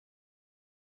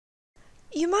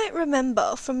You might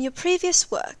remember from your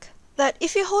previous work that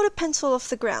if you hold a pencil off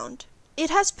the ground, it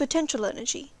has potential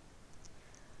energy.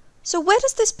 So where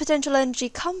does this potential energy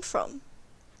come from?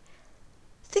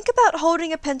 Think about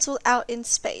holding a pencil out in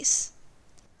space.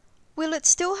 Will it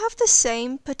still have the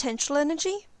same potential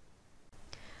energy?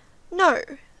 No,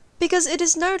 because it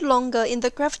is no longer in the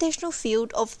gravitational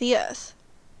field of the Earth.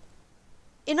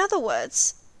 In other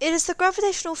words, it is the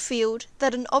gravitational field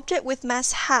that an object with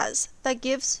mass has that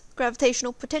gives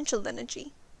gravitational potential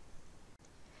energy.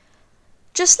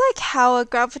 Just like how a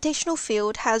gravitational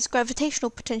field has gravitational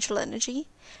potential energy,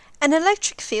 an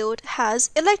electric field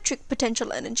has electric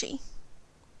potential energy.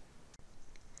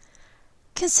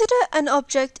 Consider an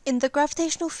object in the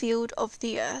gravitational field of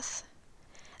the Earth.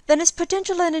 Then its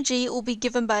potential energy will be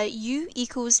given by U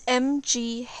equals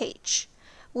mgh,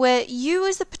 where U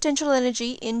is the potential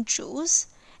energy in joules,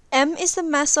 m is the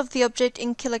mass of the object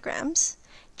in kilograms,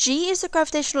 g is the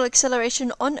gravitational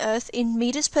acceleration on Earth in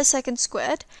meters per second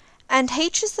squared, and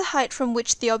h is the height from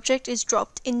which the object is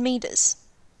dropped in meters.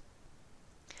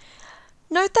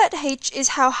 Note that h is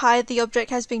how high the object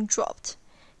has been dropped.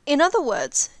 In other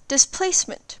words,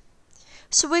 displacement.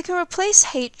 So we can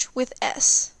replace h with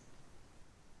s.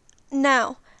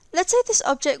 Now, let's say this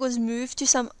object was moved to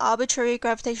some arbitrary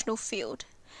gravitational field.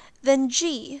 Then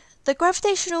g, the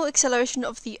gravitational acceleration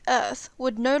of the Earth,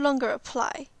 would no longer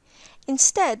apply.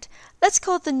 Instead, let's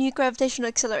call the new gravitational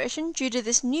acceleration due to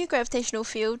this new gravitational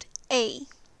field a.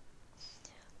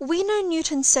 We know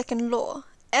Newton's second law,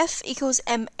 F equals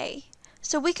ma,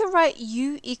 so we can write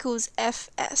U equals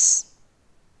Fs.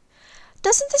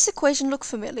 Doesn't this equation look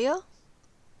familiar?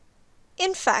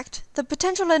 In fact, the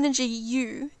potential energy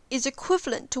U is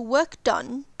equivalent to work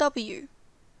done W.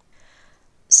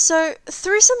 So,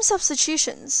 through some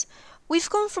substitutions, we've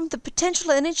gone from the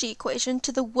potential energy equation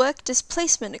to the work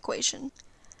displacement equation.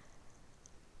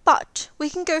 But we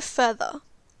can go further.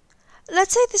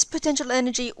 Let's say this potential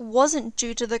energy wasn't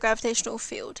due to the gravitational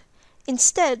field,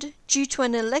 instead due to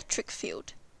an electric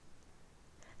field.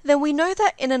 Then we know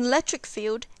that in an electric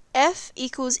field, F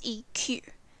equals EQ,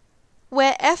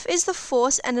 where F is the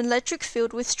force an electric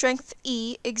field with strength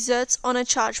E exerts on a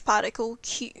charged particle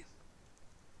Q.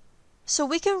 So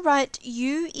we can write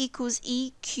U equals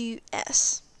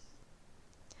EQS.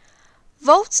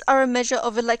 Volts are a measure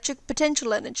of electric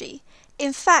potential energy.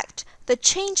 In fact, the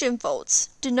change in volts,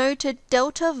 denoted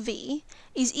delta V,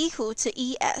 is equal to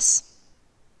ES.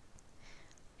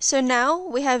 So now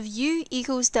we have U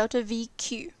equals delta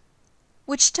VQ,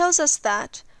 which tells us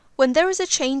that when there is a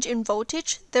change in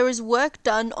voltage, there is work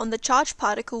done on the charged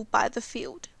particle by the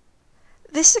field.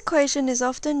 This equation is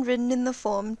often written in the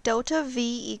form delta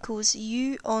V equals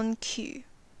U on Q.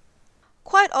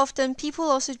 Quite often, people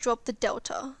also drop the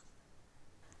delta.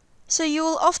 So you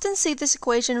will often see this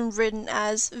equation written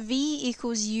as V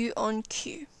equals U on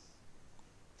Q.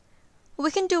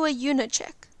 We can do a unit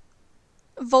check.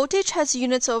 Voltage has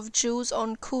units of joules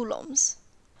on coulombs.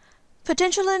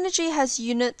 Potential energy has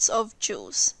units of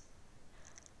joules.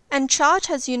 And charge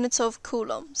has units of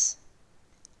coulombs.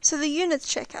 So the units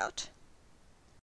check out.